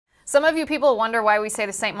Some of you people wonder why we say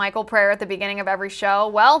the St. Michael prayer at the beginning of every show.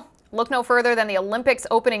 Well, look no further than the Olympics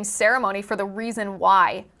opening ceremony for the reason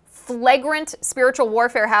why. Flagrant spiritual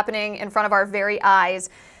warfare happening in front of our very eyes.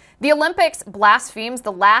 The Olympics blasphemes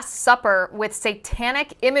the Last Supper with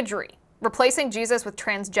satanic imagery, replacing Jesus with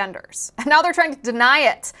transgenders. And now they're trying to deny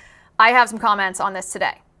it. I have some comments on this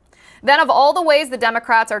today. Then, of all the ways the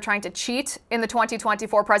Democrats are trying to cheat in the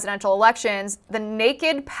 2024 presidential elections, the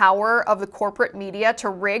naked power of the corporate media to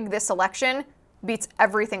rig this election beats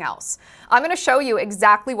everything else. I'm going to show you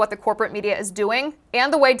exactly what the corporate media is doing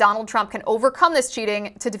and the way Donald Trump can overcome this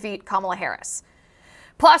cheating to defeat Kamala Harris.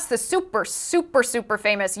 Plus, the super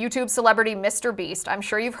famous YouTube celebrity MrBeast, I'm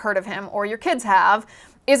sure you've heard of him or your kids have,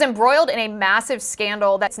 is embroiled in a massive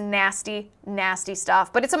scandal that's nasty, nasty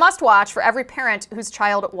stuff. But it's a must-watch for every parent whose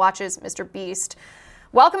child watches MrBeast.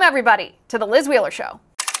 Welcome, everybody, to The Liz Wheeler Show.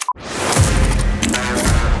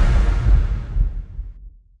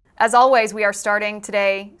 As always, we are starting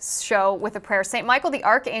today's show with a prayer. St. Michael the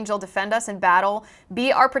Archangel, defend us in battle.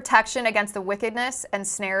 Be our protection against the wickedness and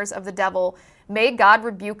snares of the devil. May God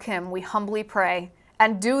rebuke him, we humbly pray.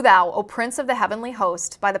 And do thou, O Prince of the heavenly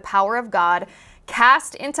host, by the power of God,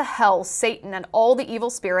 cast into hell Satan and all the evil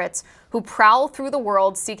spirits who prowl through the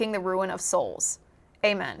world seeking the ruin of souls.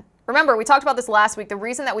 Amen. Remember, we talked about this last week. The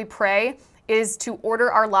reason that we pray is to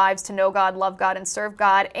order our lives to know God, love God, and serve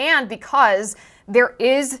God, and because there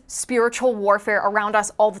is spiritual warfare around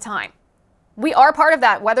us all the time. We are part of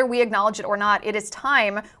that, whether we acknowledge it or not. It is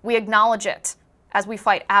time we acknowledge it as we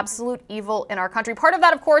fight absolute evil in our country. Part of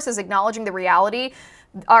that, of course, is acknowledging the reality.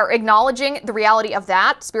 Acknowledging the reality of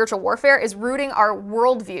that, spiritual warfare, is rooting our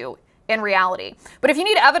worldview in reality. But if you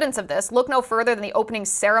need evidence of this, look no further than the opening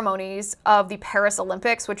ceremonies of the Paris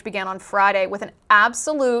Olympics, which began on Friday with an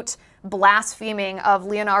absolute blaspheming of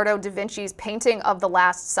Leonardo da Vinci's painting of the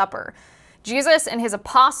Last Supper. Jesus and his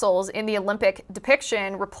apostles in the Olympic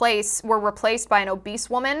depiction were replaced by an obese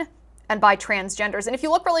woman and by transgenders. And if you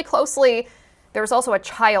look really closely, there's also a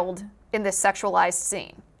child in this sexualized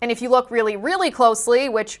scene. And if you look really, really closely,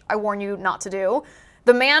 which I warn you not to do,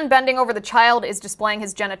 the man bending over the child is displaying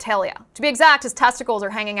his genitalia. To be exact, his testicles are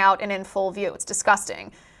hanging out and in full view. It's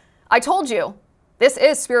disgusting. I told you, this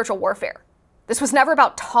is spiritual warfare. This was never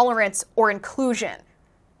about tolerance or inclusion.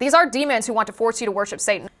 These are demons who want to force you to worship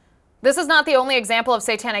Satan. This is not the only example of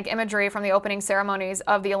satanic imagery from the opening ceremonies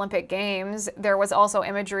of the Olympic Games. There was also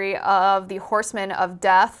imagery of the horsemen of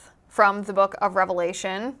death from the book of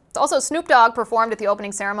Revelation. Also, Snoop Dogg performed at the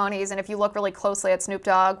opening ceremonies, and if you look really closely at Snoop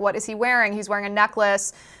Dogg, what is he wearing? He's wearing a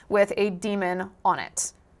necklace with a demon on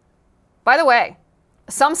it. By the way,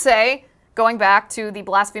 some say, going back to the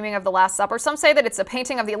blaspheming of the Last Supper, some say that it's a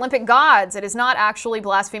painting of the Olympic gods. It is not actually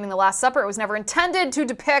blaspheming the Last Supper. It was never intended to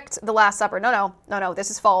depict the Last Supper. No, this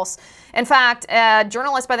is false. In fact, a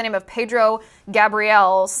journalist by the name of Pedro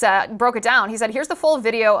Gabriel broke it down. He said, here's the full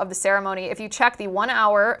video of the ceremony. If you check the 1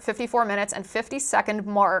 hour, 54 minutes, and 50-second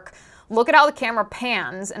mark, look at how the camera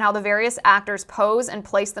pans and how the various actors pose and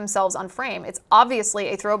place themselves on frame. It's obviously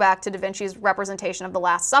a throwback to Da Vinci's representation of the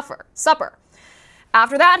Last Supper.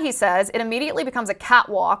 After that, he says, it immediately becomes a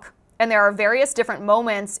catwalk, and there are various different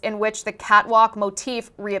moments in which the catwalk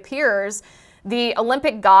motif reappears. The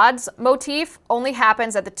Olympic gods motif only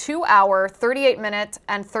happens at the 2 hour, 38-minute,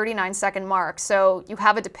 and 39-second mark. So you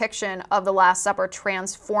have a depiction of the Last Supper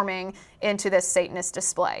transforming into this Satanist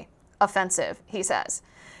display. Offensive, he says.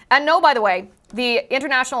 And no, by the way, the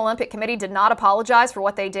International Olympic Committee did not apologize for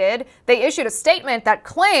what they did. They issued a statement that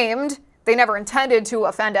claimed they never intended to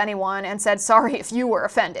offend anyone and said, sorry if you were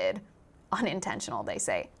offended. Unintentional, they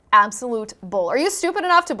say. Absolute bull. Are you stupid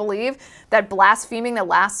enough to believe that blaspheming the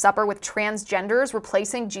Last Supper with transgenders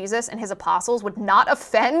replacing Jesus and his apostles would not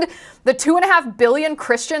offend the 2.5 billion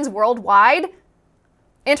Christians worldwide?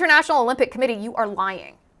 International Olympic Committee, you are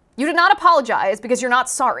lying. You did not apologize because you're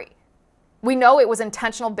not sorry. We know it was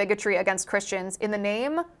intentional bigotry against Christians in the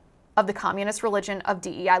name of the communist religion of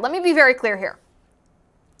DEI. Let me be very clear here.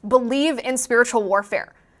 Believe in spiritual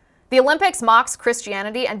warfare. The Olympics mocks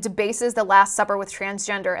Christianity and debases the Last Supper with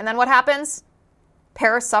transgender. And then what happens?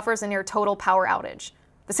 Paris suffers a near total power outage.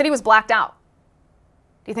 The city was blacked out.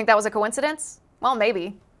 Do you think that was a coincidence? Well,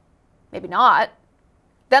 maybe. Maybe not.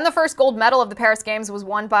 Then the first gold medal of the Paris Games was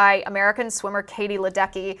won by American swimmer Katie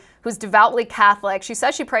Ledecky, who's devoutly Catholic. She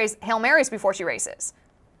says she prays Hail Marys before she races.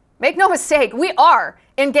 Make no mistake, we are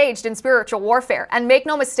engaged in spiritual warfare. And make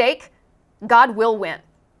no mistake, God will win.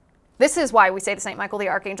 This is why we say the St. Michael the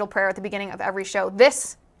Archangel prayer at the beginning of every show.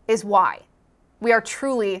 This is why we are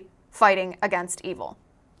truly fighting against evil.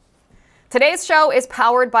 Today's show is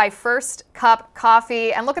powered by First Cup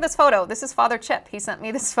Coffee. And look at this photo. This is Father Chip. He sent me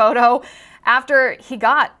this photo after he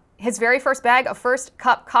got his very first bag of First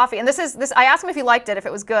Cup coffee. And I asked him if he liked it, if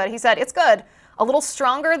it was good. He said, it's good. A little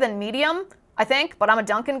stronger than medium, I think, but I'm a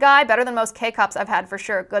Dunkin' guy. Better than most K-Cups I've had for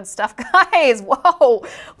sure. Good stuff, guys. Whoa,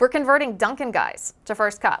 we're converting Dunkin' guys to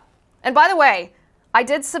First Cup. And by the way, I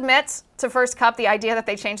did submit to First Cup the idea that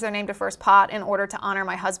they changed their name to First Pot in order to honor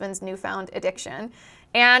my husband's newfound addiction.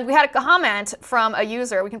 And we had a comment from a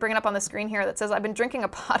user, we can bring it up on the screen here, that says, I've been drinking a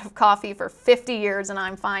pot of coffee for 50 years and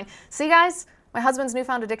I'm fine. See, guys, my husband's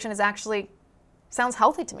newfound addiction is actually, sounds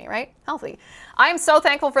healthy to me, right? Healthy. I am so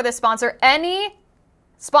thankful for this sponsor. Any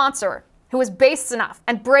sponsor who is base enough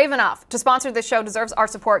and brave enough to sponsor this show deserves our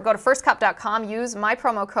support. Go to firstcup.com, use my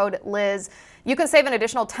promo code Liz. You can save an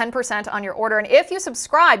additional 10% on your order. And if you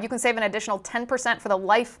subscribe, you can save an additional 10% for the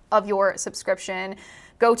life of your subscription.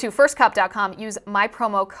 Go to firstcup.com, use my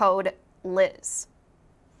promo code Liz.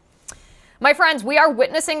 My friends, we are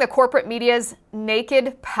witnessing the corporate media's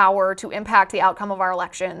naked power to impact the outcome of our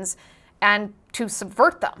elections and to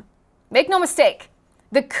subvert them. Make no mistake,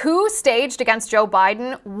 the coup staged against Joe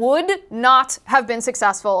Biden would not have been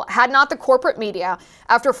successful had not the corporate media,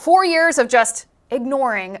 after 4 years of just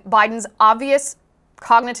ignoring Biden's obvious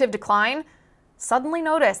cognitive decline, suddenly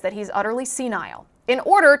noticed that he's utterly senile in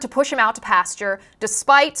order to push him out to pasture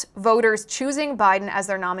despite voters choosing Biden as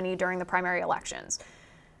their nominee during the primary elections.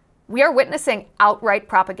 We are witnessing outright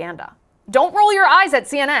propaganda. Don't roll your eyes at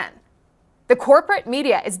CNN. The corporate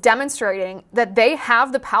media is demonstrating that they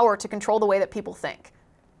have the power to control the way that people think.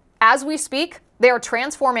 As we speak, they are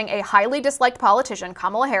transforming a highly disliked politician,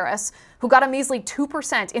 Kamala Harris, who got a measly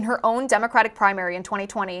 2% in her own Democratic primary in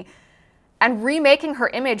 2020, and remaking her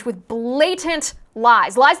image with blatant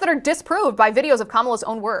lies that are disproved by videos of Kamala's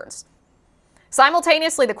own words.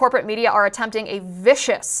 Simultaneously, the corporate media are attempting a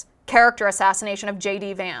vicious character assassination of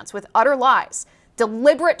J.D. Vance with utter lies,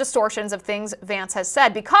 deliberate distortions of things Vance has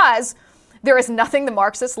said, because there is nothing the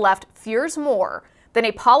Marxist left fears more than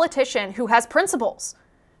a politician who has principles.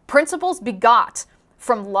 Principles begot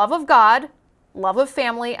from love of God, love of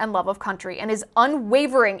family, and love of country, and is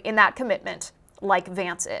unwavering in that commitment, like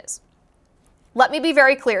Vance is. Let me be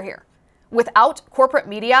very clear here. Without corporate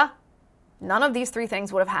media, none of these three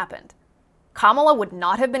things would have happened. Kamala would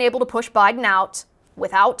not have been able to push Biden out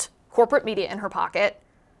without corporate media in her pocket.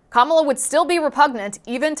 Kamala would still be repugnant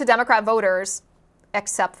even to Democrat voters,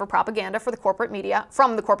 except for propaganda from the corporate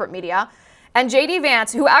media. And J.D.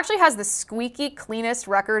 Vance, who actually has the squeaky cleanest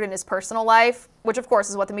record in his personal life, which of course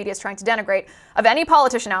is what the media is trying to denigrate, of any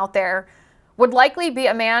politician out there, would likely be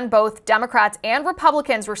a man both Democrats and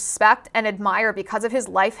Republicans respect and admire because of his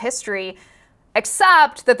life history,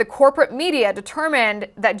 except that the corporate media determined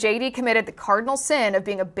that J.D. committed the cardinal sin of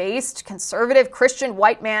being a based, conservative, Christian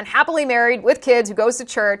white man, happily married with kids who goes to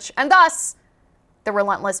church, and thus the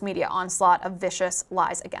relentless media onslaught of vicious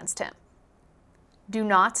lies against him. Do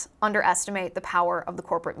not underestimate the power of the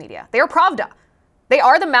corporate media. They are Pravda. They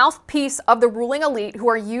are the mouthpiece of the ruling elite who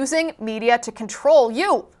are using media to control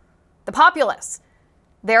you, the populace.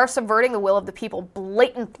 They are subverting the will of the people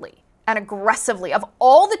blatantly and aggressively. Of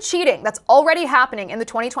all the cheating that's already happening in the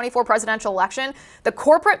 2024 presidential election, the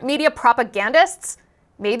corporate media propagandists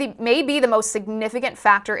may be the most significant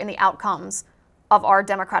factor in the outcomes of our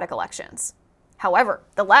democratic elections. However,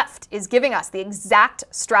 the left is giving us the exact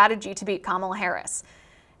strategy to beat Kamala Harris.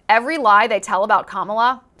 Every lie they tell about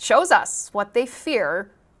Kamala shows us what they fear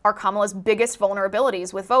are Kamala's biggest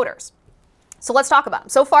vulnerabilities with voters. So let's talk about them.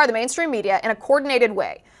 So far, the mainstream media, in a coordinated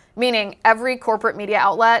way, meaning every corporate media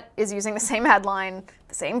outlet is using the same headline,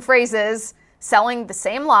 the same phrases, selling the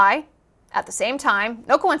same lie at the same time.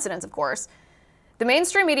 No coincidence, of course. The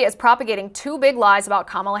mainstream media is propagating two big lies about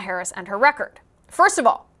Kamala Harris and her record. First of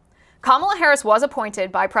all, Kamala Harris was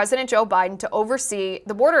appointed by President Joe Biden to oversee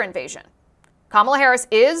the border invasion. Kamala Harris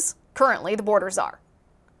is currently the border czar.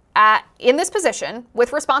 In this position,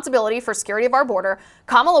 with responsibility for security of our border,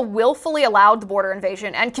 Kamala willfully allowed the border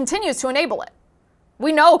invasion and continues to enable it.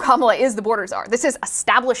 We know Kamala is the border czar. This is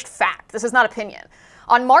established fact. This is not opinion.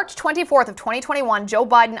 On March 24th of 2021, Joe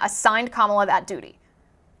Biden assigned Kamala that duty.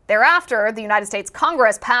 Thereafter, the United States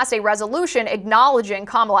Congress passed a resolution acknowledging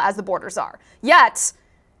Kamala as the border czar. Yet,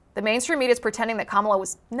 the mainstream media is pretending that Kamala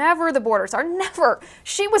was never the border czar. Never.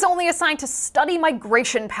 She was only assigned to study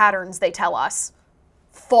migration patterns, they tell us.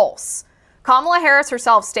 False. Kamala Harris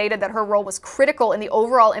herself stated that her role was critical in the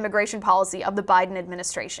overall immigration policy of the Biden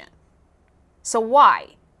administration. So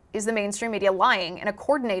why is the mainstream media lying in a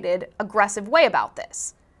coordinated, aggressive way about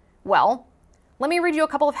this? Well, let me read you a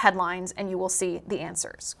couple of headlines and you will see the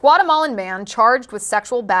answers. Guatemalan man charged with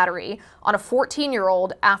sexual battery on a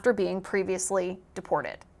 14-year-old after being previously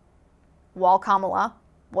deported. While Kamala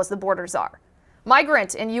was the border czar.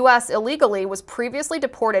 Migrant in U.S. illegally was previously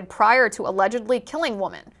deported prior to allegedly killing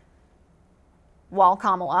woman, while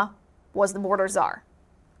Kamala was the border czar.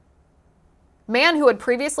 Man who had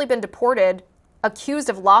previously been deported accused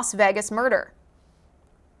of Las Vegas murder,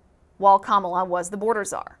 while Kamala was the border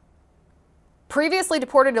czar. Previously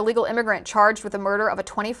deported illegal immigrant charged with the murder of a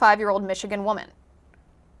 25-year-old Michigan woman,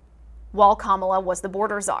 while Kamala was the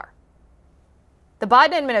border czar. The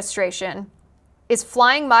Biden administration is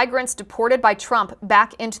flying migrants deported by Trump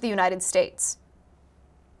back into the United States,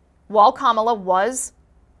 while Kamala was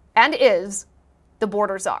and is the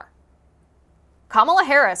border czar. Kamala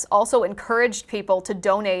Harris also encouraged people to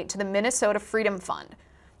donate to the Minnesota Freedom Fund,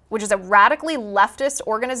 which is a radically leftist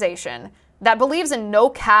organization that believes in no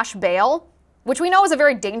cash bail, which we know is a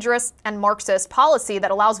very dangerous and Marxist policy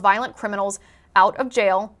that allows violent criminals out of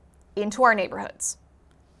jail into our neighborhoods.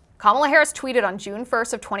 Kamala Harris tweeted on June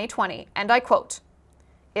 1st of 2020, and I quote,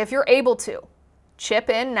 "If you're able to, chip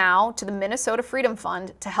in now to the Minnesota Freedom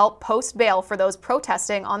Fund to help post bail for those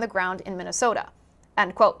protesting on the ground in Minnesota,"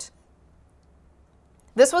 end quote.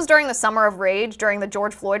 This was during the summer of rage during the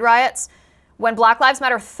George Floyd riots, when Black Lives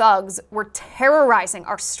Matter thugs were terrorizing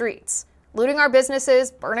our streets, looting our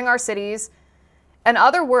businesses, burning our cities. In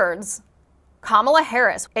other words, Kamala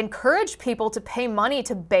Harris encouraged people to pay money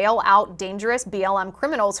to bail out dangerous BLM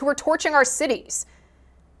criminals who were torching our cities.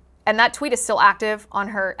 And that tweet is still active on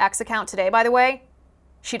her X account today, by the way.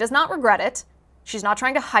 She does not regret it. She's not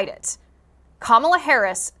trying to hide it. Kamala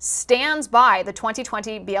Harris stands by the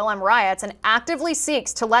 2020 BLM riots and actively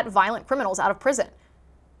seeks to let violent criminals out of prison.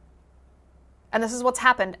 And this is what's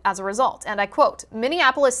happened as a result. And I quote,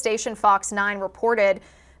 Minneapolis station Fox 9 reported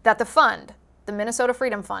that the fund, the Minnesota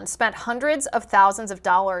Freedom Fund, spent hundreds of thousands of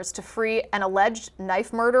dollars to free an alleged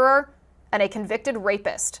knife murderer and a convicted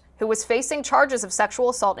rapist who was facing charges of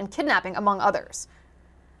sexual assault and kidnapping, among others.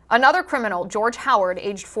 Another criminal, George Howard,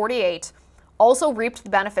 aged 48, also reaped the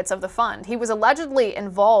benefits of the fund. He was allegedly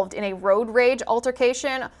involved in a road rage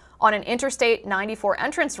altercation on an Interstate 94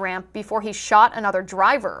 entrance ramp before he shot another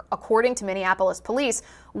driver, according to Minneapolis police,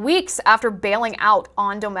 weeks after bailing out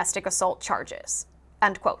on domestic assault charges,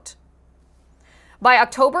 end quote. By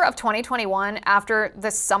October of 2021, after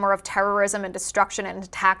this summer of terrorism and destruction and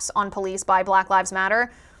attacks on police by Black Lives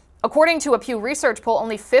Matter, according to a Pew Research poll,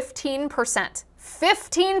 only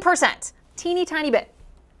 15%, teeny tiny bit,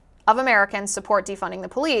 of Americans support defunding the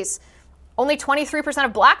police. Only 23%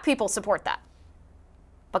 of black people support that.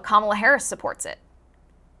 But Kamala Harris supports it.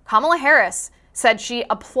 Kamala Harris said she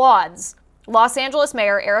applauds Los Angeles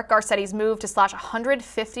Mayor Eric Garcetti's move to slash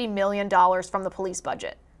 $150 million from the police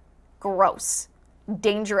budget. Gross,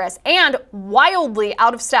 dangerous, and wildly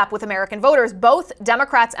out of step with American voters, both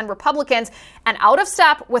Democrats and Republicans, and out of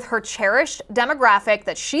step with her cherished demographic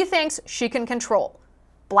that she thinks she can control,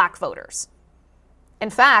 black voters. In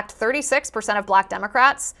fact, 36% of black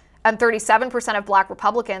Democrats and 37% of black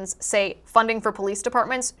Republicans say funding for police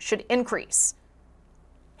departments should increase.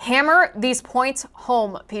 Hammer these points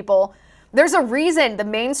home, people. There's a reason the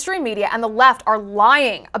mainstream media and the left are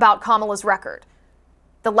lying about Kamala's record.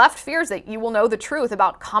 The left fears that you will know the truth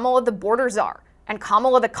about Kamala the border czar and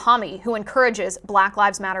Kamala the commie who encourages Black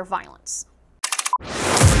Lives Matter violence.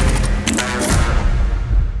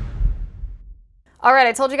 All right,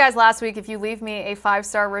 I told you guys last week, if you leave me a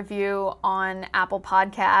 5-star review on Apple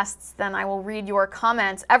Podcasts, then I will read your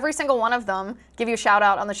comments, every single one of them, give you a shout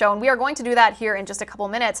out on the show. And we are going to do that here in just a couple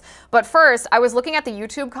minutes. But first, I was looking at the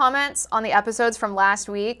YouTube comments on the episodes from last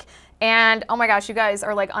week. And oh my gosh, you guys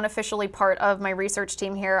are like unofficially part of my research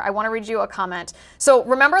team here. I want to read you a comment. So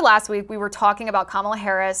remember last week we were talking about Kamala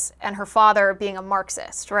Harris and her father being a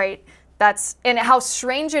Marxist, right? And how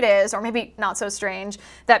strange it is, or maybe not so strange,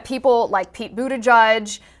 that people like Pete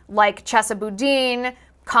Buttigieg, like Chesa Boudin,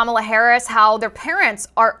 Kamala Harris, how their parents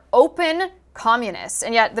are open communists.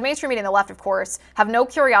 And yet the mainstream media and the left, of course, have no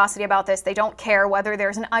curiosity about this. They don't care whether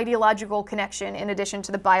there's an ideological connection in addition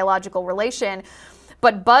to the biological relation.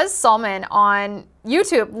 But Buzz Salman on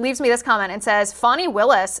YouTube leaves me this comment and says, Fani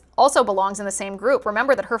Willis also belongs in the same group.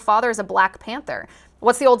 Remember that her father is a Black Panther.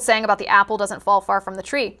 What's the old saying about the apple doesn't fall far from the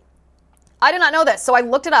tree? I did not know this, so I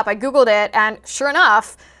looked it up, I Googled it, and sure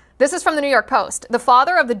enough, this is from the New York Post. The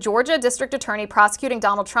father of the Georgia district attorney prosecuting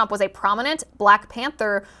Donald Trump was a prominent Black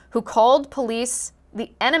Panther who called police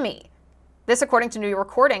the enemy. This according to new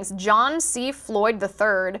recordings. John C. Floyd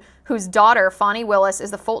III, whose daughter, Fani Willis, is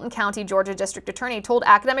the Fulton County, Georgia district attorney, told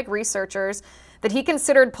academic researchers that he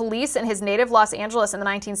considered police in his native Los Angeles in the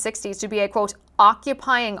 1960s to be a, quote,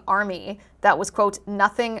 occupying army that was, quote,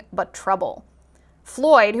 nothing but trouble.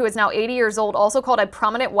 Floyd, who is now 80 years old, also called a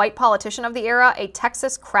prominent white politician of the era a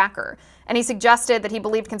Texas cracker and he suggested that he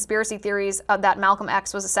believed conspiracy theories that Malcolm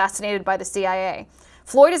X was assassinated by the CIA.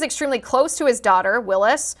 Floyd is extremely close to his daughter,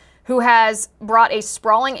 Willis, who has brought a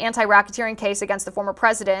sprawling anti-racketeering case against the former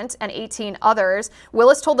president and 18 others.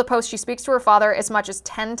 Willis told the Post she speaks to her father as much as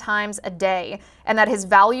 10 times a day, and that his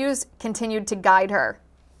values continued to guide her.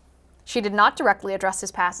 She did not directly address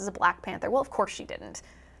his past as a Black Panther. Well, of course she didn't.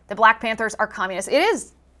 The Black Panthers are communists. It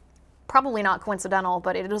is probably not coincidental,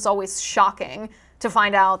 but it is always shocking to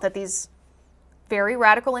find out that these very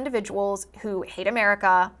radical individuals who hate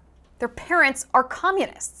America, their parents are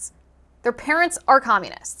communists. Their parents are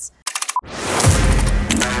communists.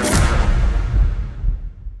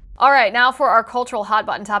 All right, now for our cultural hot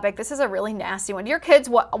button topic. This is a really nasty one. Do your kids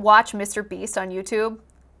watch MrBeast on YouTube?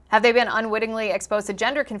 Have they been unwittingly exposed to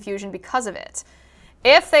gender confusion because of it?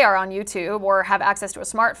 If they are on YouTube or have access to a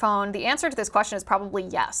smartphone, the answer to this question is probably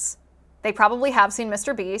yes. They probably have seen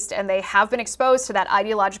MrBeast, and they have been exposed to that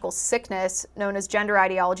ideological sickness known as gender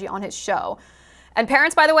ideology on his show. And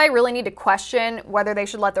parents, by the way, really need to question whether they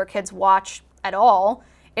should let their kids watch at all,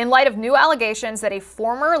 in light of new allegations that a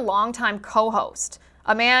former longtime co-host,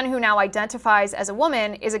 a man who now identifies as a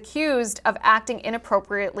woman, is accused of acting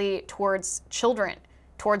inappropriately towards children,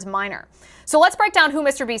 towards minor. So let's break down who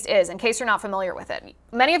MrBeast is, in case you're not familiar with it.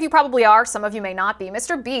 Many of you probably are, some of you may not be.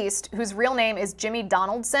 MrBeast, whose real name is Jimmy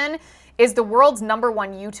Donaldson, is the world's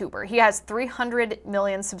 #1 YouTuber. He has 300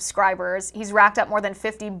 million subscribers. He's racked up more than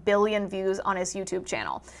 50 billion views on his YouTube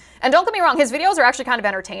channel. And don't get me wrong, his videos are actually kind of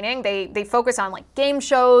entertaining. They focus on like game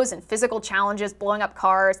shows and physical challenges, blowing up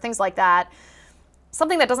cars, things like that.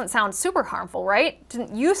 Something that doesn't sound super harmful, right?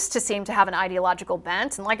 Didn't used to seem to have an ideological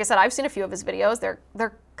bent. And like I said, I've seen a few of his videos.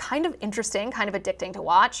 They're kind of interesting, kind of addicting to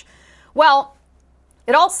watch. Well,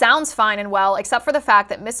 it all sounds fine and well, except for the fact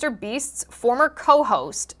that MrBeast's former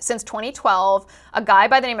co-host since 2012, a guy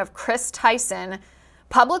by the name of Chris Tyson,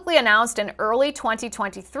 publicly announced in early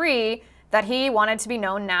 2023 that he wanted to be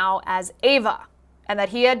known now as Ava, and that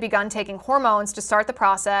he had begun taking hormones to start the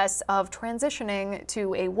process of transitioning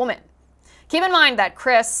to a woman. Keep in mind that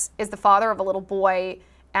Chris is the father of a little boy,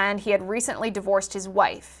 and he had recently divorced his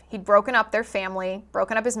wife. He'd broken up their family,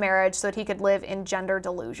 broken up his marriage so that he could live in gender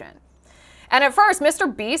delusion. And at first,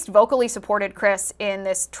 MrBeast vocally supported Chris in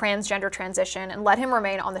this transgender transition and let him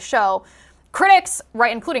remain on the show. Critics,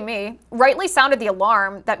 right, including me, rightly sounded the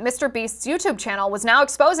alarm that MrBeast's YouTube channel was now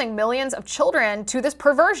exposing millions of children to this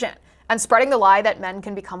perversion and spreading the lie that men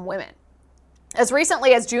can become women. As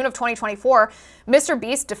recently as June of 2024,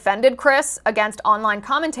 MrBeast defended Chris against online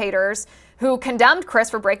commentators who condemned Chris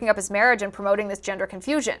for breaking up his marriage and promoting this gender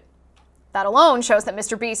confusion. That alone shows that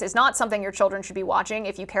MrBeast is not something your children should be watching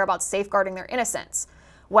if you care about safeguarding their innocence.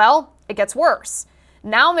 Well, it gets worse.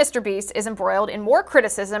 Now MrBeast is embroiled in more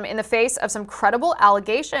criticism in the face of some credible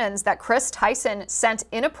allegations that Chris Tyson sent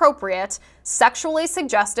inappropriate, sexually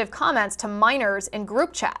suggestive comments to minors in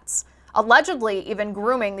group chats, allegedly even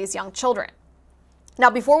grooming these young children. Now,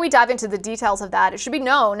 before we dive into the details of that, it should be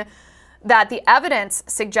known that the evidence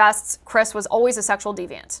suggests Chris was always a sexual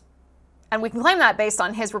deviant. And we can claim that based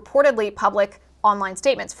on his reportedly public online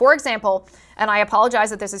statements. For example, and I apologize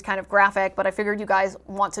that this is kind of graphic, but I figured you guys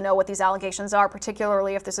want to know what these allegations are,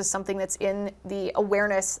 particularly if this is something that's in the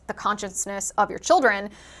awareness, the consciousness of your children.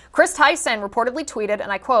 Chris Tyson reportedly tweeted,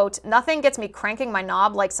 and I quote, "Nothing gets me cranking my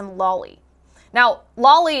knob like some lolly." Now,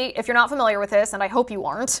 lolly, if you're not familiar with this, and I hope you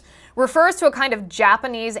aren't, refers to a kind of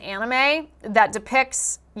Japanese anime that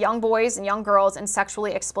depicts young boys and young girls in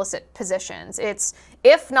sexually explicit positions. It's,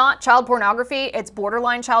 if not child pornography, it's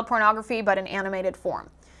borderline child pornography, but in animated form.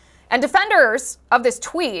 And defenders of this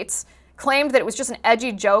tweet claimed that it was just an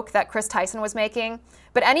edgy joke that Chris Tyson was making,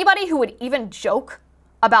 but anybody who would even joke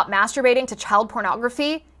about masturbating to child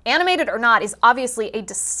pornography, animated or not, is obviously a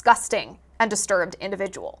disgusting and disturbed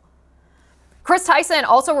individual. Chris Tyson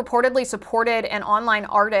also reportedly supported an online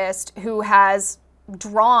artist who has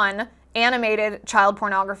drawn animated child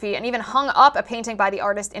pornography and even hung up a painting by the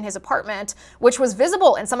artist in his apartment, which was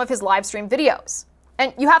visible in some of his live stream videos.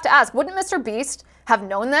 And you have to ask, wouldn't MrBeast have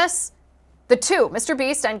known this? The two,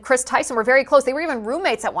 MrBeast and Chris Tyson, were very close. They were even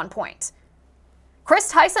roommates at one point. Chris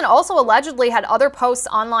Tyson also allegedly had other posts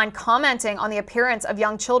online commenting on the appearance of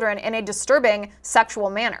young children in a disturbing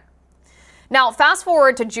sexual manner. Now, fast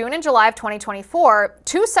forward to June and July of 2024,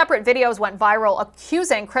 two separate videos went viral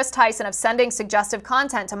accusing Chris Tyson of sending suggestive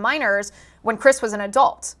content to minors when Chris was an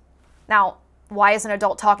adult. Now, why is an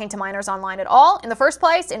adult talking to minors online at all in the first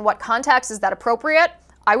place? In what context is that appropriate?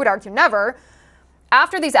 I would argue never.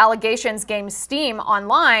 After these allegations gained steam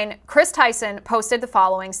online, Chris Tyson posted the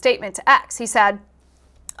following statement to X. He said,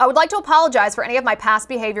 "I would like to apologize for any of my past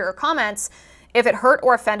behavior or comments if it hurt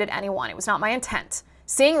or offended anyone. It was not my intent.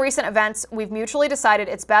 Seeing recent events, we've mutually decided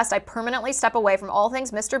it's best I permanently step away from all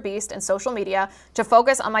things MrBeast and social media to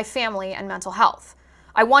focus on my family and mental health.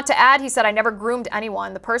 I want to add, he said, I never groomed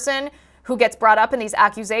anyone. The person who gets brought up in these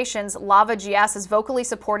accusations, Lava GS, has vocally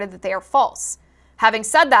supported that they are false. Having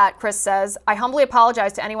said that, Chris says, I humbly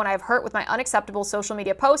apologize to anyone I have hurt with my unacceptable social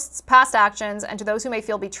media posts, past actions, and to those who may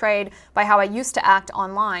feel betrayed by how I used to act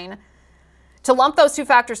online. To lump those two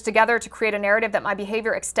factors together to create a narrative that my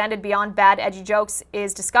behavior extended beyond bad, edgy jokes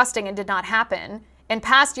is disgusting and did not happen. In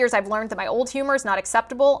past years, I've learned that my old humor is not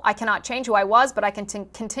acceptable. I cannot change who I was, but I can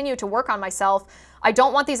continue to work on myself. I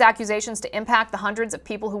don't want these accusations to impact the hundreds of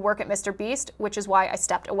people who work at MrBeast, which is why I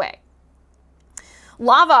stepped away.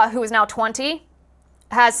 Lava, who is now 20,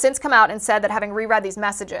 has since come out and said that having reread these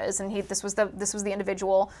messages, and this was the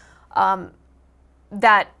individual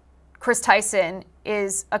that Chris Tyson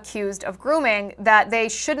is accused of grooming, that they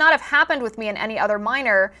should not have happened with me and any other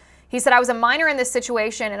minor. He said, I was a minor in this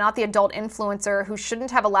situation and not the adult influencer who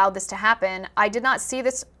shouldn't have allowed this to happen. I did not see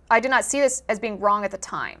this as being wrong at the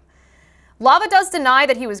time. Lava does deny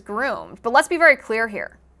that he was groomed, but let's be very clear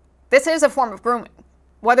here. This is a form of grooming,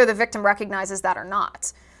 whether the victim recognizes that or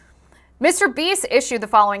not. MrBeast issued the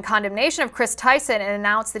following condemnation of Chris Tyson and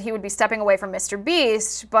announced that he would be stepping away from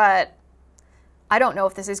MrBeast, but I don't know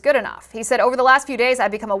if this is good enough. He said, over the last few days,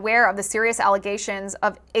 I've become aware of the serious allegations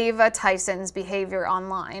of Ava Tyson's behavior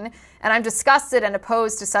online, and I'm disgusted and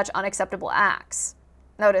opposed to such unacceptable acts.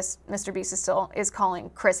 Notice, MrBeast is calling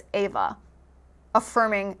Chris Ava,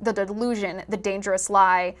 affirming the delusion, the dangerous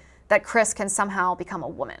lie that Chris can somehow become a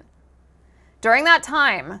woman. During that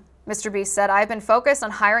time, MrBeast said, I've been focused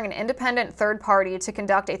on hiring an independent third party to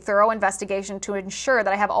conduct a thorough investigation to ensure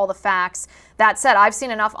that I have all the facts. That said, I've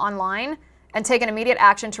seen enough online and taken immediate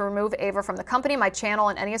action to remove Ava from the company, my channel,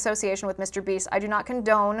 and any association with MrBeast. I do not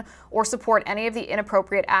condone or support any of the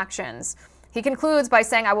inappropriate actions. He concludes by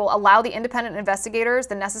saying, I will allow the independent investigators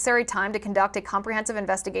the necessary time to conduct a comprehensive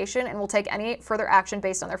investigation and will take any further action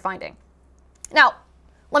based on their finding. Now,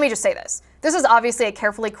 let me just say this. This is obviously a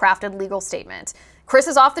carefully crafted legal statement. Chris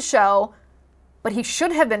is off the show, but he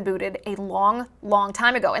should have been booted a long, long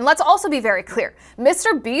time ago. And let's also be very clear.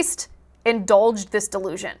 MrBeast indulged this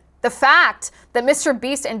delusion. The fact that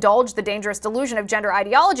MrBeast indulged the dangerous delusion of gender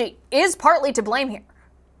ideology is partly to blame here.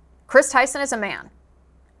 Chris Tyson is a man.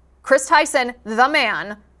 Chris Tyson, the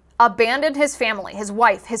man, abandoned his family, his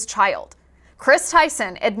wife, his child. Chris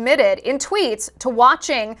Tyson admitted in tweets to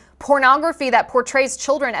watching pornography that portrays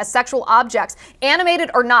children as sexual objects,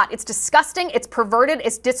 animated or not. It's disgusting, it's perverted,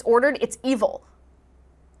 it's disordered, it's evil.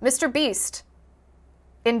 MrBeast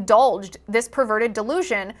indulged this perverted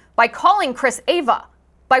delusion by calling Chris Ava,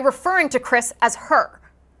 by referring to Chris as her.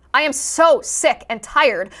 I am so sick and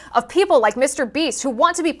tired of people like MrBeast who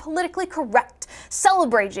want to be politically correct,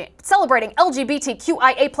 celebrating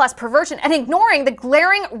LGBTQIA+ perversion and ignoring the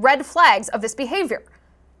glaring red flags of this behavior.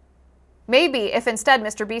 Maybe if instead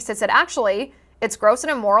MrBeast had said, actually, it's gross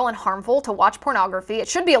and immoral and harmful to watch pornography. It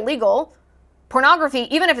should be illegal. Pornography,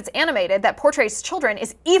 even if it's animated, that portrays children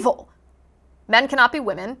is evil. Men cannot be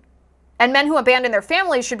women, and men who abandon their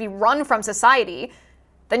families should be run from society.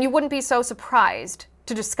 Then you wouldn't be so surprised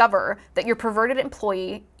to discover that your perverted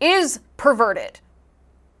employee is perverted.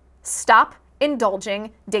 Stop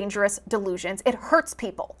indulging dangerous delusions. It hurts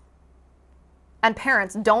people. And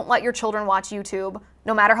parents, don't let your children watch YouTube,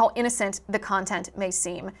 no matter how innocent the content may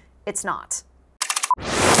seem. It's not.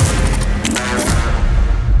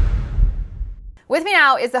 With me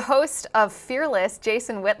now is the host of Fearless,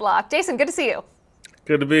 Jason Whitlock. Jason, good to see you.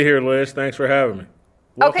 Good to be here, Liz. Thanks for having me.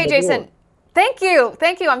 Welcome okay, Jason. aboard. Thank you.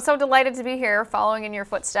 Thank you. I'm so delighted to be here following in your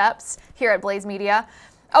footsteps here at Blaze Media.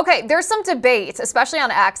 Okay, there's some debate, especially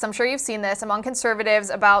on X, I'm sure you've seen this, among conservatives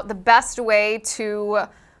about the best way to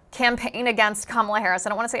campaign against Kamala Harris. I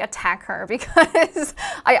don't want to say attack her because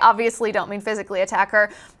I obviously don't mean physically attack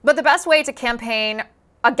her, but the best way to campaign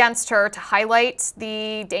against her, to highlight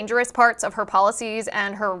the dangerous parts of her policies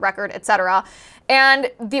and her record, etc.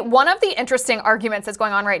 And one of the interesting arguments that's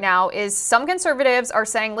going on right now is some conservatives are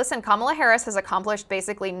saying, listen, Kamala Harris has accomplished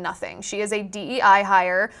basically nothing. She is a DEI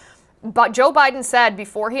hire. But Joe Biden said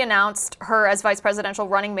before he announced her as vice presidential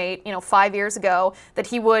running mate, 5 years ago, that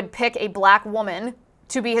he would pick a black woman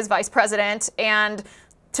to be his vice president. And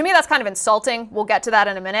to me, that's kind of insulting. We'll get to that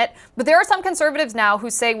in a minute. But there are some conservatives now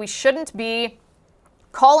who say we shouldn't be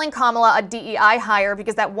calling Kamala a DEI hire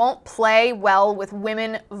because that won't play well with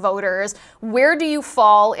women voters. Where do you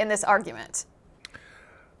fall in this argument?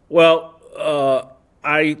 Well,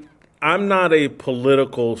 I'm not a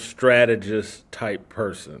political strategist type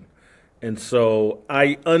person. And so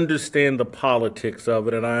I understand the politics of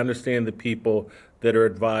it, and I understand the people that are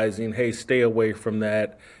advising, hey, stay away from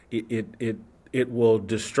that. It will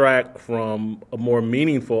distract from a more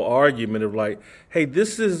meaningful argument of like, hey,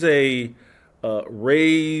 this is a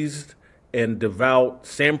raised and devout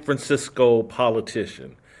San Francisco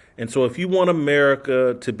politician. And so if you want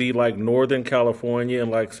America to be like Northern California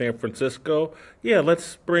and like San Francisco, yeah,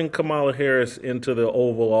 let's bring Kamala Harris into the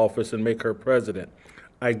Oval Office and make her president.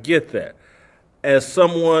 I get that. As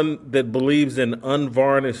someone that believes in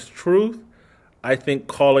unvarnished truth, I think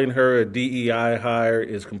calling her a DEI hire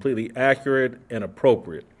is completely accurate and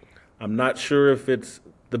appropriate. I'm not sure if it's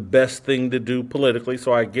the best thing to do politically,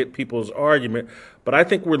 so I get people's argument, but I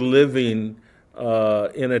think we're living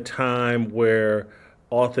in a time where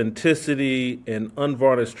authenticity and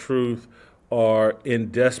unvarnished truth are in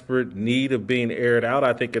desperate need of being aired out.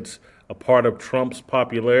 I think it's a part of Trump's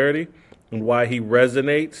popularity and why he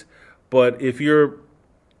resonates. But if you're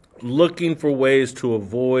looking for ways to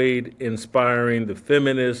avoid inspiring the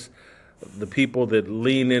feminists, the people that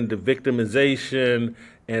lean into victimization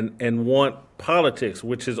and want politics,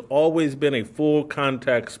 which has always been a full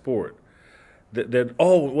contact sport, that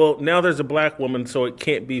oh, well, now there's a black woman, so it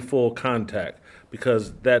can't be full contact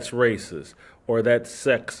because that's racist or that's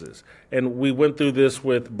sexist. And we went through this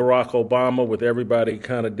with Barack Obama, with everybody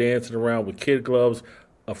kind of dancing around with kid gloves,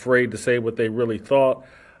 afraid to say what they really thought.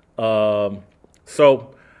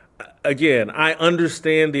 So again, I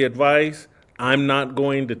understand the advice. I'm not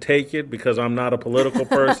going to take it because I'm not a political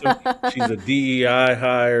person. She's a DEI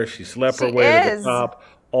hire. She slept her way to the top.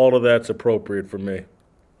 All of that's appropriate for me.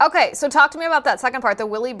 Okay, so talk to me about that second part, the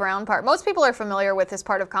Willie Brown part. Most people are familiar with this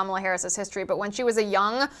part of Kamala Harris's history, but when she was a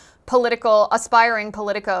young aspiring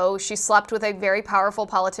politico, she slept with a very powerful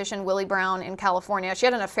politician, Willie Brown, in California. She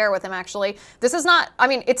had an affair with him, actually. This is not, I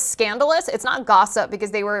mean, it's scandalous. It's not gossip because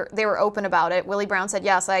they were open about it. Willie Brown said,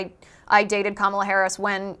 yes, I dated Kamala Harris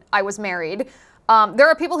when I was married. There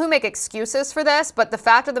are people who make excuses for this, but the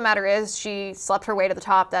fact of the matter is she slept her way to the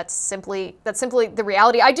top. That's simply the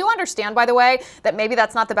reality. I do understand, by the way, that maybe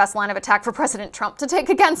that's not the best line of attack for President Trump to take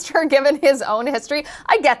against her, given his own history.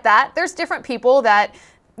 I get that. There's different people that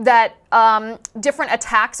different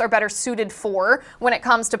attacks are better suited for when it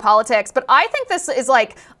comes to politics. But I think this is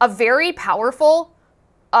like a very powerful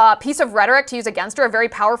piece of rhetoric to use against her, a very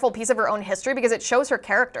powerful piece of her own history, because it shows her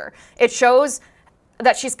character. It shows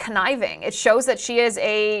that she's conniving. It shows that she is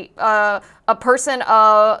a person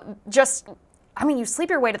just, I mean, you sleep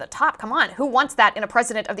your way to the top. Come on. Who wants that in a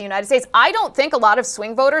president of the United States? I don't think a lot of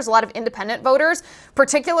swing voters, a lot of independent voters,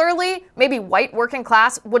 particularly maybe white working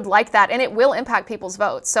class, would like that, and it will impact people's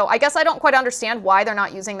votes. So I guess I don't quite understand why they're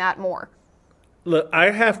not using that more. Look, I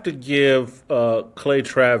have to give Clay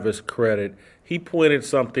Travis credit. He pointed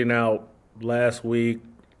something out last week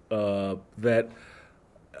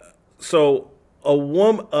a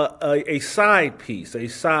woman, a side piece, a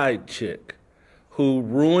side chick who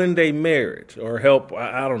ruined a marriage or helped,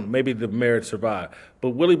 I don't know, maybe the marriage survived. But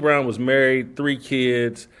Willie Brown was married, 3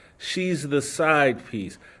 kids. She's the side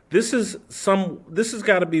piece. This has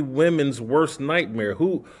got to be women's worst nightmare.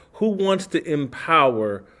 Who wants to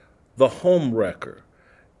empower the homewrecker?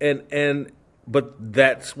 But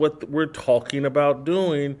that's what we're talking about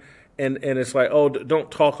doing. And it's like, oh, don't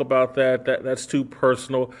talk about that. That's too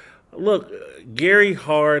personal. Look, Gary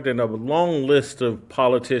Hart and a long list of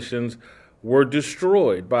politicians were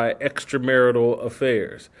destroyed by extramarital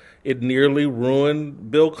affairs. It nearly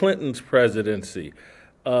ruined Bill Clinton's presidency.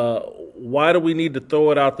 Why do we need to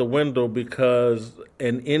throw it out the window because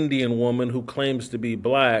an Indian woman who claims to be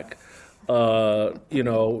black, well,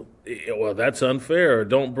 that's unfair.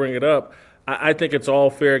 Don't bring it up. I think it's all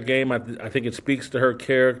fair game. I think it speaks to her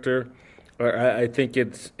character. I think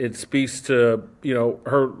it speaks to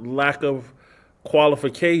her lack of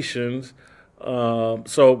qualifications.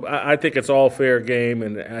 So I think it's all fair game,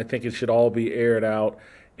 and I think it should all be aired out.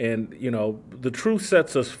 And the truth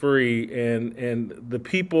sets us free, and the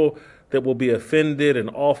people that will be offended and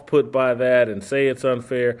off-put by that and say it's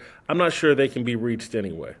unfair, I'm not sure they can be reached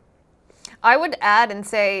anyway. I would add and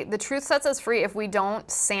say the truth sets us free if we don't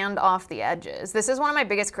sand off the edges. This is one of my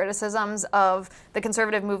biggest criticisms of the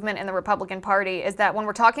conservative movement and the Republican Party, is that when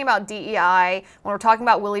we're talking about DEI, when we're talking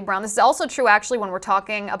about Willie Brown, this is also true actually when we're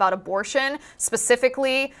talking about abortion,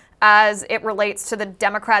 specifically as it relates to the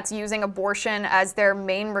Democrats using abortion as their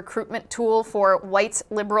main recruitment tool for white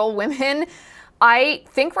liberal women. I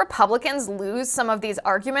think Republicans lose some of these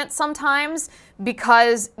arguments sometimes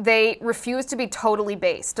because they refuse to be totally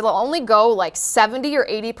based. They'll only go like 70 or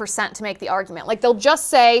 80% to make the argument. Like they'll just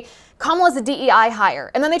say Kamala's a DEI hire,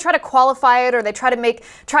 and then they try to qualify it, or they try to make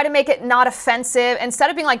it not offensive. Instead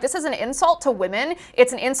of being like, this is an insult to women,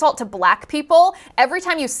 it's an insult to black people. Every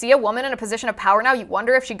time you see a woman in a position of power now, you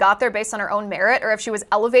wonder if she got there based on her own merit, or if she was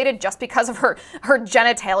elevated just because of her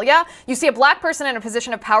genitalia. You see a black person in a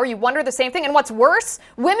position of power, you wonder the same thing. And what's worse,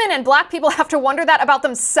 women and black people have to wonder that about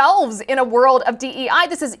themselves in a world of DEI.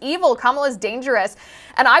 This is evil. Kamala's dangerous.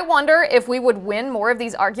 And I wonder if we would win more of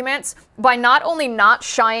these arguments by not only not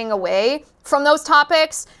shying away from those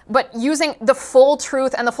topics, but using the full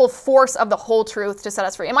truth and the full force of the whole truth to set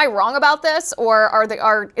us free. Am I wrong about this, or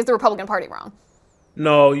is the Republican Party wrong?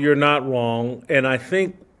 No, you're not wrong. And I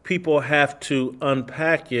think people have to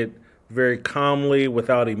unpack it very calmly,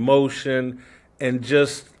 without emotion, and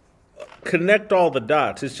just connect all the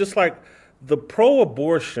dots. It's just like the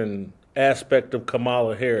pro-abortion aspect of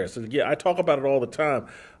Kamala Harris. Yeah, I talk about it all the time,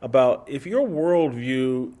 about if your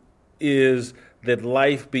worldview is that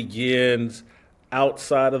life begins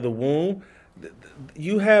outside of the womb,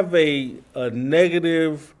 you have a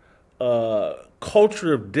negative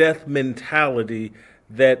culture of death mentality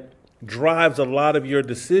that drives a lot of your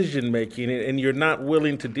decision making, and you're not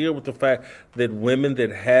willing to deal with the fact that women that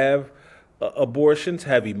have abortions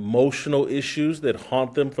have emotional issues that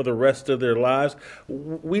haunt them for the rest of their lives.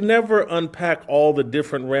 We never unpack all the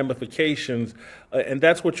different ramifications, and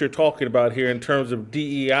that's what you're talking about here in terms of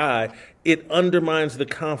DEI. It undermines the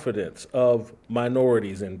confidence of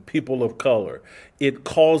minorities and people of color. It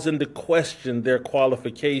calls into question their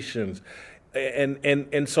qualifications.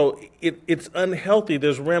 And so it's unhealthy.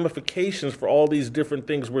 There's ramifications for all these different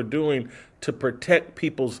things we're doing to protect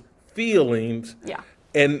people's feelings. Yeah.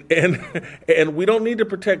 And we don't need to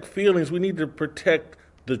protect feelings. We need to protect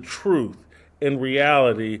the truth. In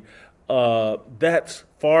reality, that's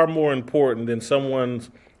far more important than someone's,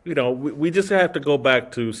 we just have to go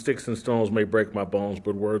back to sticks and stones may break my bones,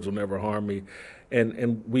 but words will never harm me.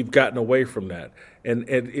 And we've gotten away from that. And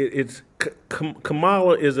it's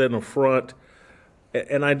Kamala is an affront.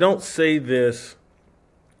 And I don't say this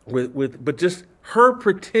but just her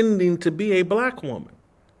pretending to be a black woman.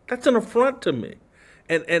 That's an affront to me.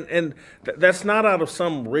 And that's not out of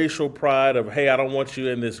some racial pride of, hey, I don't want you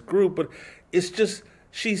in this group, but it's just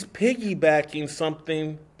she's piggybacking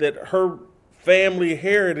something that her family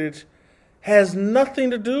heritage has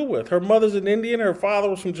nothing to do with. Her mother's an Indian, her father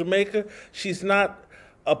was from Jamaica. She's not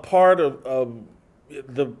a part of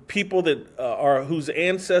the people that whose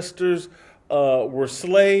ancestors were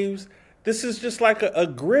slaves. This is just like a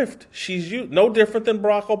grift. She's no different than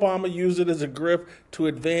Barack Obama used it as a grift to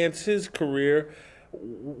advance his career.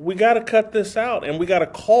 We got to cut this out, and we got to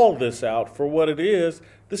call this out for what it is.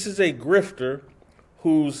 This is a grifter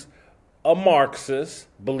who's a Marxist,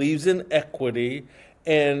 believes in equity,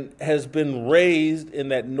 and has been raised in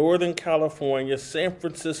that Northern California, San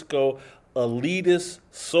Francisco, elitist,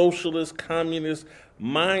 socialist, communist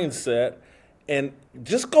mindset. And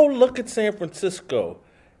just go look at San Francisco,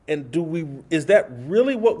 and is that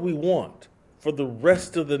really what we want for the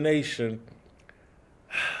rest of the nation?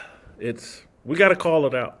 We got to call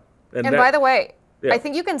it out. And by the way, yeah. I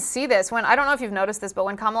think you can see this I don't know if you've noticed this, but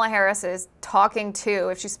when Kamala Harris is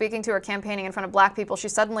if she's speaking to or campaigning in front of black people, she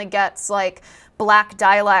suddenly gets like black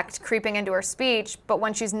dialect creeping into her speech. But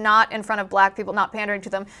when she's not in front of black people, not pandering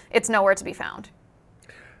to them, it's nowhere to be found.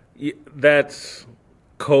 Yeah, that's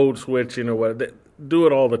code switching or whatever. Do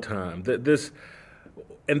it all the time.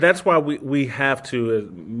 And that's why we have to,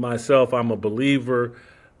 myself, I'm a believer,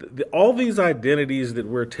 all these identities that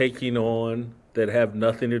we're taking on that have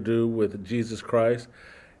nothing to do with Jesus Christ,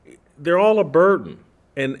 they're all a burden.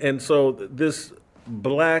 And so this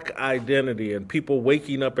black identity and people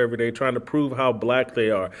waking up every day trying to prove how black they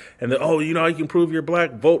are, and you can prove you're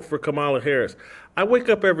black, vote for Kamala Harris. I wake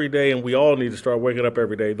up every day, and we all need to start waking up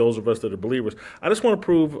every day, those of us that are believers. I just want to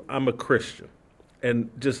prove I'm a Christian, and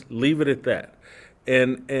just leave it at that.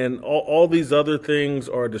 And all these other things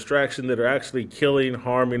are a distraction that are actually killing,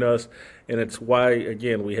 harming us. And it's why,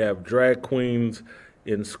 again, we have drag queens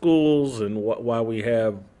in schools, and why we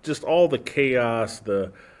have just all the chaos.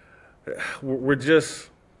 We're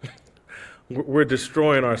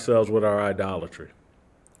destroying ourselves with our idolatry.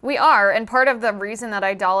 We are, and part of the reason that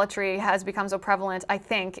idolatry has become so prevalent, I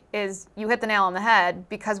think, is you hit the nail on the head,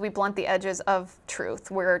 because we blunt the edges of truth.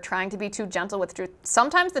 We're trying to be too gentle with truth.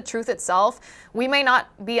 Sometimes the truth itself, we may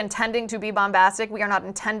not be intending to be bombastic. We are not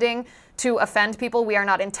intending to offend people. We are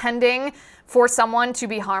not intending for someone to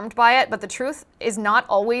be harmed by it, but the truth is not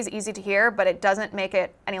always easy to hear, but it doesn't make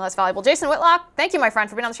it any less valuable. Jason Whitlock, thank you, my friend,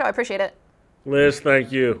 for being on the show. I appreciate it. Liz,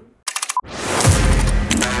 thank you.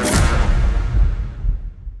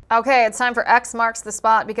 Okay, it's time for X marks the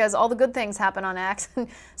spot because all the good things happen on X.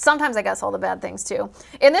 Sometimes I guess all the bad things too.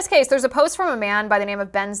 In this case, there's a post from a man by the name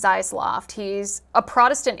of Ben Zeisloft. He's a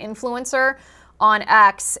Protestant influencer on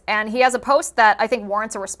X, and he has a post that I think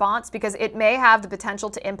warrants a response because it may have the potential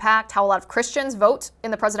to impact how a lot of Christians vote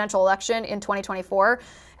in the presidential election in 2024,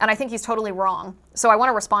 and I think he's totally wrong. So I want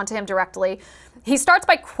to respond to him directly. He starts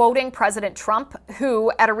by quoting President Trump,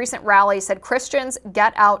 who at a recent rally said, "Christians,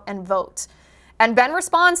 get out and vote." And Ben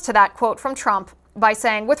responds to that quote from Trump by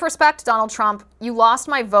saying, "With respect, Donald Trump, you lost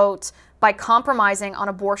my vote by compromising on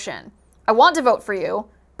abortion. I want to vote for you,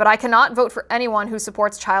 but I cannot vote for anyone who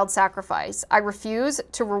supports child sacrifice. I refuse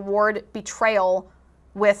to reward betrayal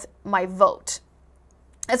with my vote."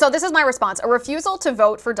 And so this is my response, a refusal to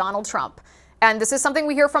vote for Donald Trump. And this is something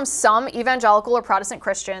we hear from some evangelical or Protestant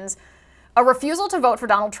Christians. A refusal to vote for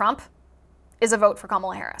Donald Trump is a vote for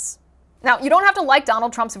Kamala Harris. Now, you don't have to like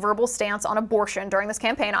Donald Trump's verbal stance on abortion during this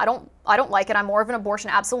campaign. I don't like it. I'm more of an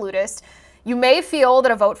abortion absolutist. You may feel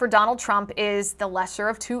that a vote for Donald Trump is the lesser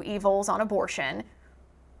of two evils on abortion.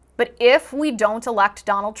 But if we don't elect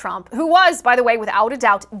Donald Trump, who was, by the way, without a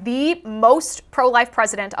doubt, the most pro-life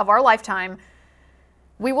president of our lifetime,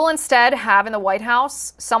 we will instead have in the White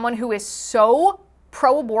House someone who is so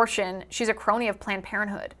pro-abortion, she's a crony of Planned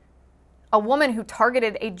Parenthood. A woman who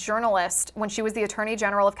targeted a journalist when she was the Attorney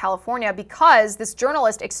General of California because this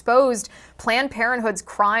journalist exposed Planned Parenthood's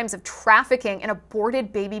crimes of trafficking in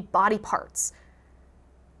aborted baby body parts.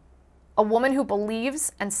 A woman who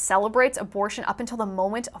believes and celebrates abortion up until the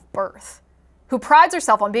moment of birth, who prides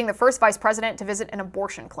herself on being the first vice president to visit an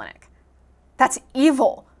abortion clinic. That's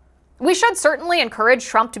evil. We should certainly encourage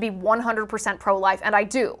Trump to be 100% pro-life, and I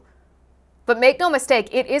do. But make no mistake,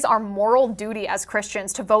 it is our moral duty as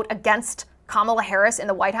Christians to vote against Kamala Harris in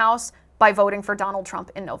the White House by voting for Donald Trump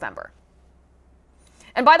in November.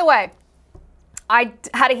 And by the way, I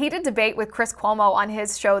had a heated debate with Chris Cuomo on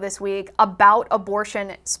his show this week about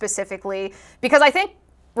abortion specifically, because I think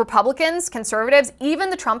Republicans, conservatives, even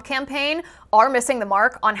the Trump campaign are missing the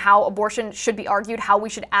mark on how abortion should be argued, how we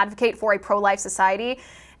should advocate for a pro-life society.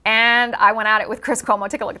 And I went at it with Chris Cuomo.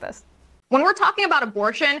 Take a look at this. When we're talking about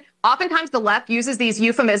abortion, oftentimes the left uses these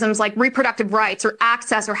euphemisms like reproductive rights or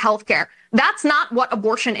access or healthcare. That's not what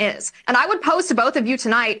abortion is. And I would pose to both of you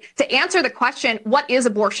tonight to answer the question, what is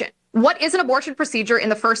abortion? What is an abortion procedure in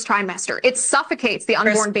the first trimester? It suffocates the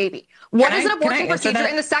unborn baby. What is an abortion procedure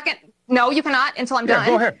in the second? No, you cannot until I'm done.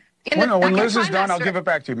 Go ahead. When Liz is done, I'll trimester- give it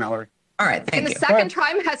back to you, Mallory. All right, thank you. In the second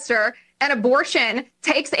trimester, an abortion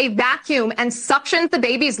takes a vacuum and suctions the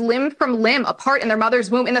baby's limb from limb apart in their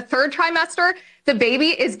mother's womb. In the third trimester, the baby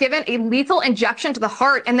is given a lethal injection to the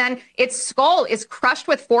heart, and then its skull is crushed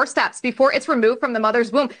with forceps before it's removed from the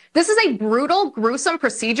mother's womb. This is a brutal, gruesome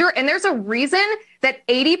procedure, and there's a reason that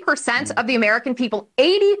 80% of the American people,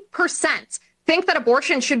 80%, think that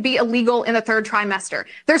abortion should be illegal in the third trimester.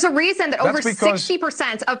 There's a reason that over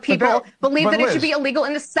 60% of people believe that it should be illegal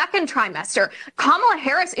in the second trimester. Kamala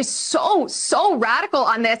Harris is so radical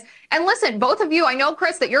on this. And listen, both of you, I know,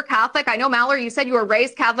 Chris, that you're Catholic. I know, Mallory, you said you were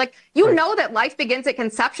raised Catholic. You know that life begins at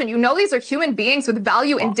conception. You know these are human beings with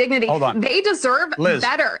value and dignity. Hold on. They deserve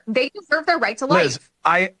better. They deserve their right to life. Liz,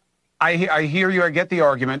 I hear you. I get the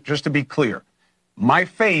argument. Just to be clear, my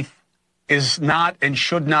faith is not and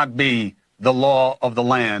should not be the law of the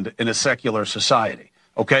land in a secular society.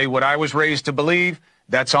 Okay, what I was raised to believe,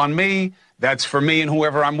 that's on me. That's for me and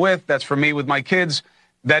whoever I'm with. That's for me with my kids.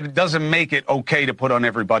 That doesn't make it okay to put on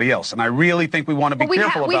everybody else. And I really think we want to be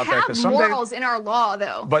careful about that. We have morals in our law,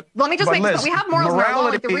 though. But let me just make this clear. We have morals in our law.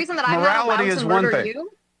 Like the reason that I'm not allowed to murder you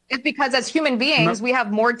is because as human beings, we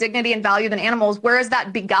have more dignity and value than animals, whereas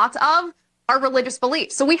that begot of our religious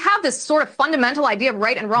beliefs. So we have this sort of fundamental idea of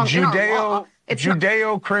right and wrong in our law.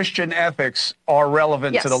 Judeo-Christian ethics are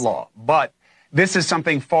relevant to the law, but this is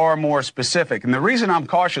something far more specific. And the reason I'm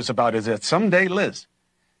cautious about it is that someday, Liz,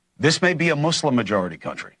 this may be a Muslim majority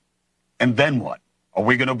country. And then what? Are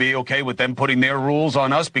we going to be okay with them putting their rules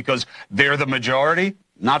on us because they're the majority?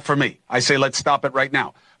 Not for me. I say let's stop it right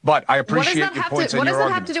now. But I appreciate your points and your arguments. What does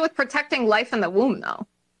that have to do with protecting life in the womb, though?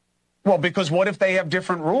 Well, because what if they have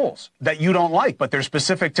different rules that you don't like, but they're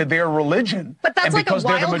specific to their religion? But that's and like because a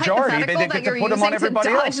wild they're the majority, they get to put them on everybody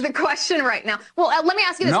else. The question right now. Well, let me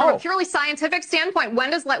ask you this from a purely scientific standpoint. When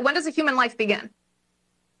does a human life begin?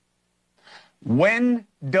 When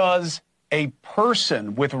does a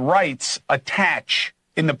person with rights attach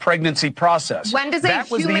in the pregnancy process? When does a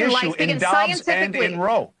human life begin scientifically? And in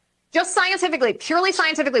Roe. Just scientifically, purely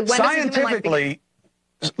scientifically, when does a human life begin?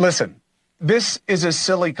 Listen. This is a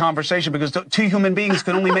silly conversation because two human beings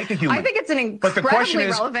can only make a human. I think it's an incredibly But the question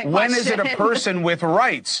is, relevant when question. is it a person with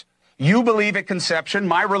rights? You believe at conception.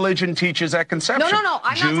 My religion teaches at conception. No.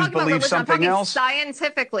 I'm Jews not talking about believe religion. I'm something talking else.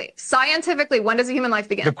 scientifically. Scientifically, when does a human life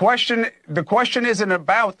begin? The question isn't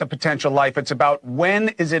about the potential life. It's about when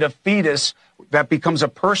is it a fetus that becomes a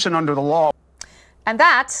person under the law. And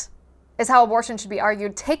that is how abortion should be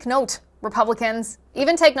argued. Take note, Republicans.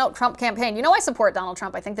 Even take note, Trump campaign. You know I support Donald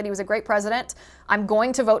Trump. I think that he was a great president. I'm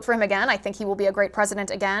going to vote for him again. I think he will be a great president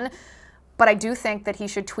again. But I do think that he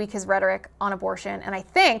should tweak his rhetoric on abortion. And I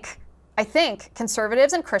think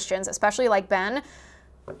conservatives and Christians, especially like Ben,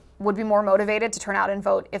 would be more motivated to turn out and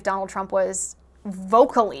vote if Donald Trump was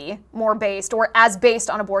vocally more based or as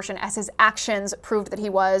based on abortion as his actions proved that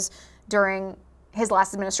he was during his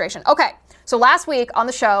last administration. Okay, so last week on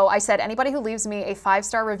the show, I said anybody who leaves me a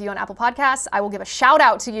 5-star review on Apple Podcasts, I will give a shout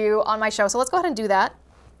out to you on my show. So let's go ahead and do that.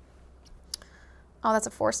 Oh, that's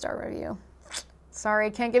a 4-star review.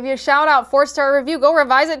 Sorry, can't give you a shout out. 4-star review. Go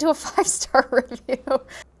revise it to a 5-star review.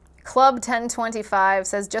 Club 1025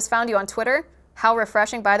 says, just found you on Twitter. How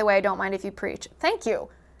refreshing. By the way, I don't mind if you preach. Thank you.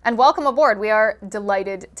 And welcome aboard. We are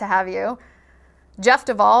delighted to have you. Jeff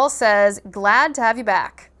Duvall says, glad to have you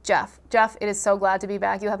back. Jeff, it is so glad to be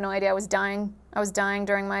back. You have no idea. I was dying.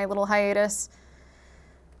 During my little hiatus.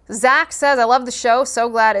 Zach says, I love the show. So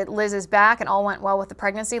glad Liz is back and all went well with the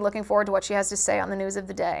pregnancy. Looking forward to what she has to say on the news of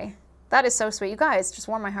the day. That is so sweet. You guys just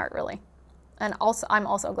warm my heart, really. And also, I'm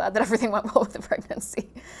also glad that everything went well with the pregnancy.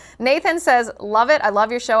 Nathan says, love it. I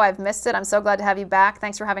love your show. I've missed it. I'm so glad to have you back.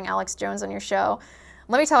 Thanks for having Alex Jones on your show.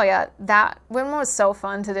 Let me tell you, that one was so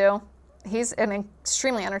fun to do. He's an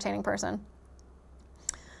extremely entertaining person.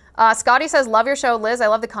 Scotty says, love your show, Liz. I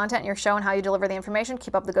love the content in your show and how you deliver the information.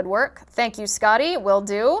 Keep up the good work. Thank you, Scotty. Will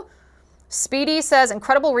do. Speedy says,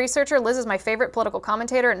 incredible researcher. Liz is my favorite political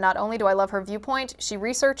commentator. Not only do I love her viewpoint, she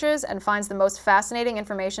researches and finds the most fascinating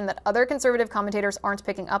information that other conservative commentators aren't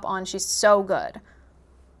picking up on. She's so good.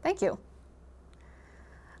 Thank you.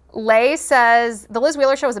 Lay says, the Liz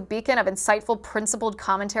Wheeler Show is a beacon of insightful, principled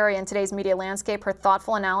commentary in today's media landscape. Her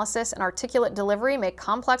thoughtful analysis and articulate delivery make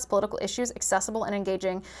complex political issues accessible and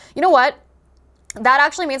engaging. You know what? That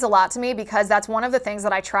actually means a lot to me because that's one of the things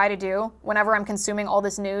that I try to do whenever I'm consuming all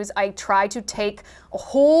this news. I try to take a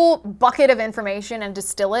whole bucket of information and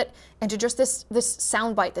distill it into just this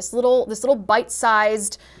soundbite, this little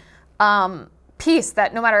bite-sized piece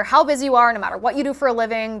that no matter how busy you are, no matter what you do for a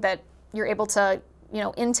living, that you're able to,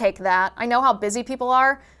 intake that. I know how busy people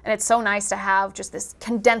are, and it's so nice to have just this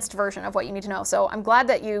condensed version of what you need to know. So I'm glad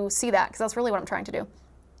that you see that because that's really what I'm trying to do.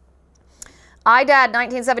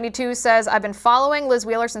 iDad1972 says, I've been following Liz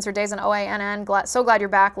Wheeler since her days on OANN. So glad you're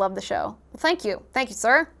back. Love the show. Well, thank you. Thank you,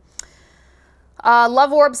 sir.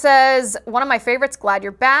 Love Orb says, one of my favorites, glad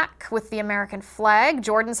you're back with the American flag.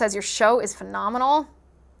 Jordan says, your show is phenomenal.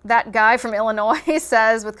 That guy from Illinois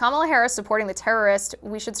says, with Kamala Harris supporting the terrorist,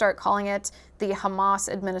 we should start calling it the Hamas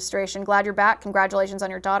administration. Glad you're back. Congratulations on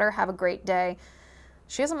your daughter. Have a great day.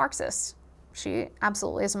 She is a Marxist. She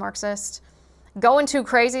absolutely is a Marxist. Going Too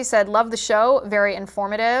Crazy said, love the show. Very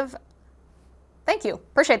informative. Thank you.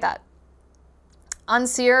 Appreciate that.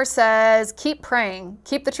 Unseer says, keep praying.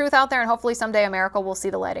 Keep the truth out there, and hopefully someday America will see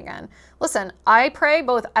the light again. Listen, I pray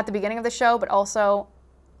both at the beginning of the show, but also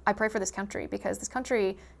I pray for this country because this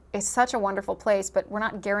country is such a wonderful place, but we're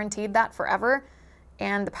not guaranteed that forever.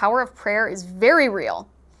 And the power of prayer is very real.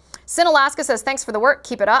 Sin Alaska says, thanks for the work.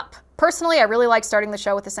 Keep it up. Personally, I really like starting the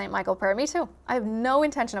show with the St. Michael prayer. Me too. I have no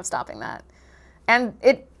intention of stopping that. And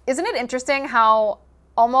isn't it interesting how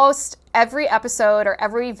almost every episode or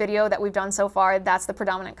every video that we've done so far, that's the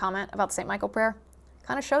predominant comment about the St. Michael prayer?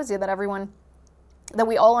 Kind of shows you that that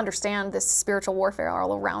we all understand this spiritual warfare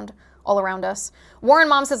all around us. Warren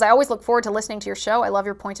Mom says, I always look forward to listening to your show. I love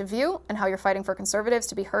your point of view and how you're fighting for conservatives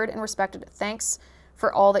to be heard and respected. Thanks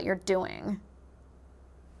for all that you're doing.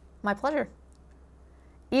 My pleasure.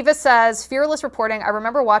 Eva says, fearless reporting. I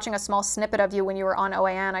remember watching a small snippet of you when you were on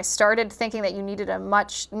OAN. I started thinking that you needed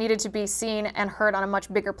to be seen and heard on a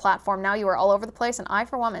much bigger platform. Now you are all over the place, and I,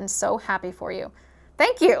 for one, am so happy for you.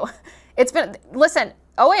 Thank you. Listen,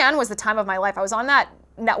 OAN was the time of my life. I was on that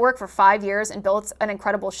network for 5 years and built an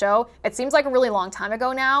incredible show. It seems like a really long time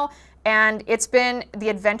ago now, and it's been the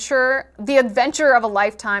adventure of a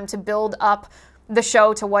lifetime to build up the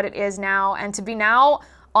show to what it is now, and to be now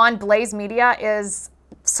on Blaze Media is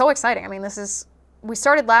so exciting. I mean, we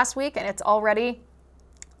started last week and it's already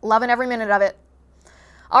loving every minute of it.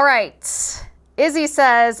 All right. Izzy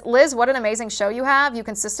says, Liz, what an amazing show you have. You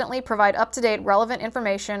consistently provide up-to-date, relevant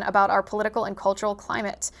information about our political and cultural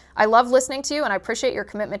climate. I love listening to you, and I appreciate your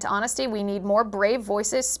commitment to honesty. We need more brave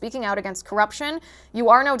voices speaking out against corruption. You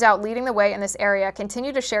are no doubt leading the way in this area.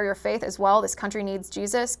 Continue to share your faith as well. This country needs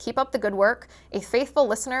Jesus. Keep up the good work. A faithful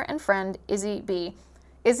listener and friend, Izzy B.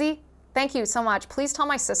 Izzy, thank you so much. Please tell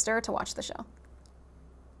my sister to watch the show.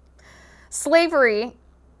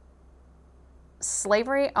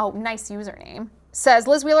 Slavery, oh, nice username, says,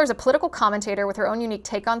 Liz Wheeler is a political commentator with her own unique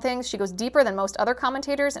take on things. She goes deeper than most other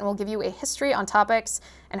commentators and will give you a history on topics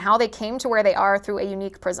and how they came to where they are through a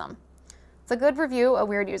unique prism. It's a good review, a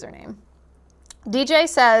weird username. DJ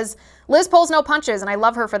says, Liz pulls no punches, and I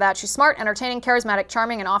love her for that. She's smart, entertaining, charismatic,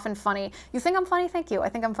 charming, and often funny. You think I'm funny? Thank you. I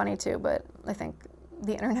think I'm funny too, but I think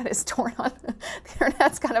the internet is torn on. The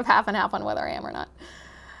internet's kind of half and half on whether I am or not.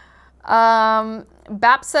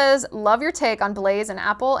 Bap says, love your take on Blaze and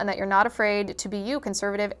Apple and that you're not afraid to be you,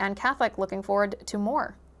 conservative and Catholic. Looking forward to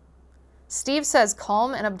more. Steve says,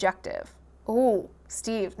 calm and objective. Ooh,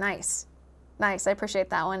 Steve, nice. Nice, I appreciate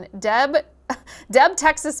that one. Deb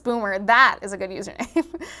Texas Boomer, that is a good username.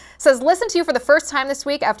 Says, listen to you for the first time this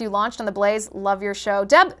week after you launched on the Blaze. Love your show.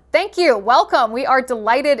 Deb, thank you. Welcome. We are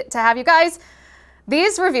delighted to have you guys.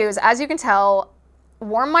 These reviews, as you can tell,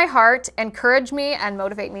 warm my heart, encourage me, and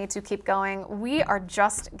motivate me to keep going. We are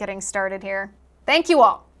just getting started here. Thank you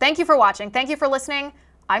all. Thank you for watching. Thank you for listening.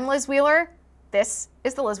 I'm Liz Wheeler. This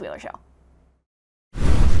is The Liz Wheeler Show.